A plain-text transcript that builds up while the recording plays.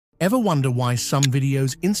Ever wonder why some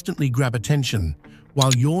videos instantly grab attention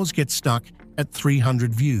while yours gets stuck at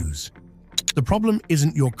 300 views? The problem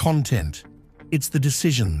isn't your content, it's the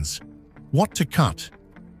decisions. What to cut,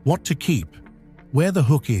 what to keep, where the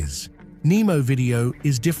hook is. NemoVideo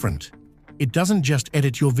is different. It doesn't just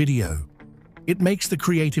edit your video. It makes the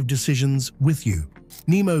creative decisions with you.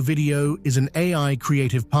 NemoVideo is an AI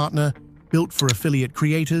creative partner built for affiliate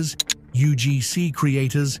creators, UGC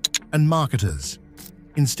creators, and marketers.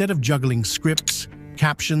 Instead of juggling scripts,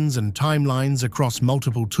 captions, and timelines across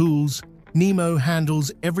multiple tools, Nemo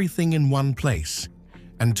handles everything in one place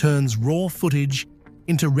and turns raw footage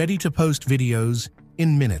into ready-to-post videos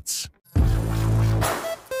in minutes.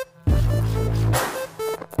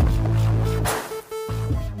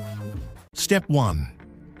 Step 1.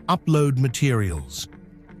 Upload materials.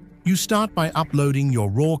 You start by uploading your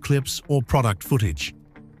raw clips or product footage.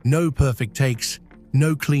 No perfect takes,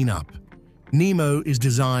 no cleanup. Nemo is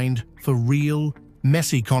designed for real,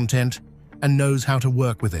 messy content and knows how to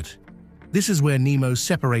work with it. This is where Nemo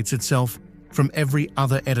separates itself from every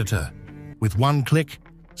other editor. With one click,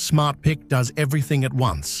 SmartPick does everything at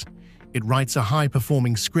once. It writes a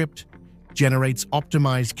high-performing script, generates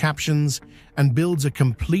optimized captions, and builds a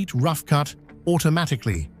complete rough cut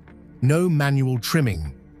automatically. No manual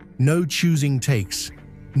trimming, no choosing takes,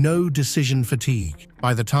 no decision fatigue.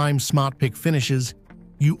 By the time SmartPick finishes,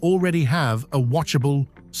 you already have a watchable,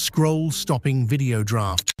 scroll-stopping video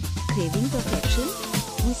draft. Craving perfection?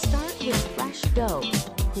 We start with fresh dough,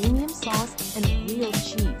 premium sauce, and real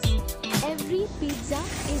cheese. Every pizza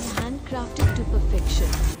is handcrafted to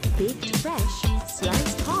perfection. Baked fresh,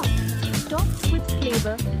 sliced hot, topped with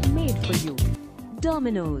flavor made for you.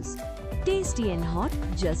 Domino's. Tasty and hot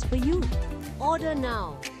just for you. Order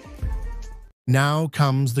now. Now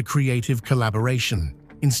comes the creative collaboration.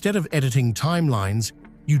 Instead of editing timelines,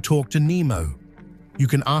 you talk to Nemo. You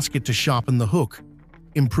can ask it to sharpen the hook,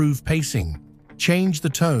 improve pacing, change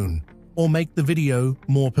the tone, or make the video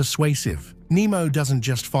more persuasive. Nemo doesn't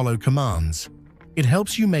just follow commands. It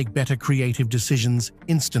helps you make better creative decisions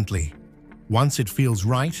instantly. Once it feels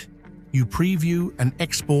right, you preview and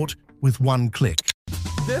export with one click.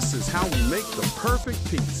 This is how we make the perfect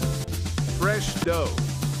pizza. Fresh dough,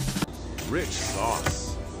 rich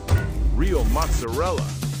sauce, real mozzarella,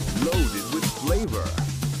 loaded with flavor,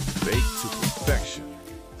 baked to perfection,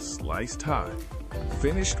 sliced hot,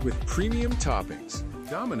 finished with premium toppings.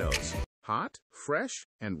 Domino's, hot, fresh,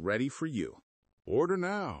 and ready for you. Order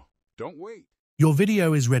now. Don't wait. Your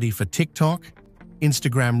video is ready for TikTok,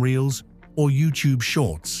 Instagram Reels, or YouTube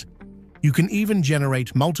Shorts. You can even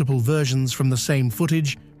generate multiple versions from the same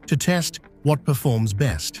footage to test what performs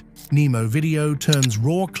best. NemoVideo turns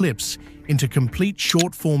raw clips into complete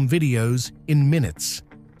short-form videos in minutes.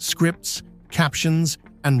 Scripts, captions,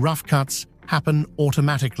 and rough cuts happen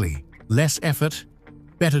automatically. Less effort,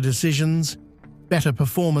 better decisions, better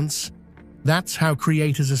performance. That's how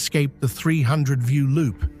creators escape the 300-view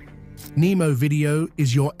loop. NemoVideo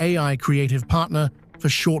is your AI creative partner for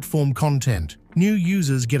short-form content. New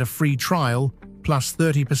users get a free trial plus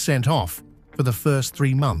 30% off for the first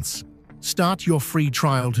 3 months. Start your free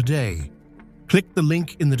trial today. Click the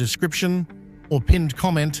link in the description or pinned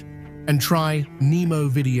comment and try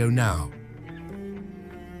NemoVideo now.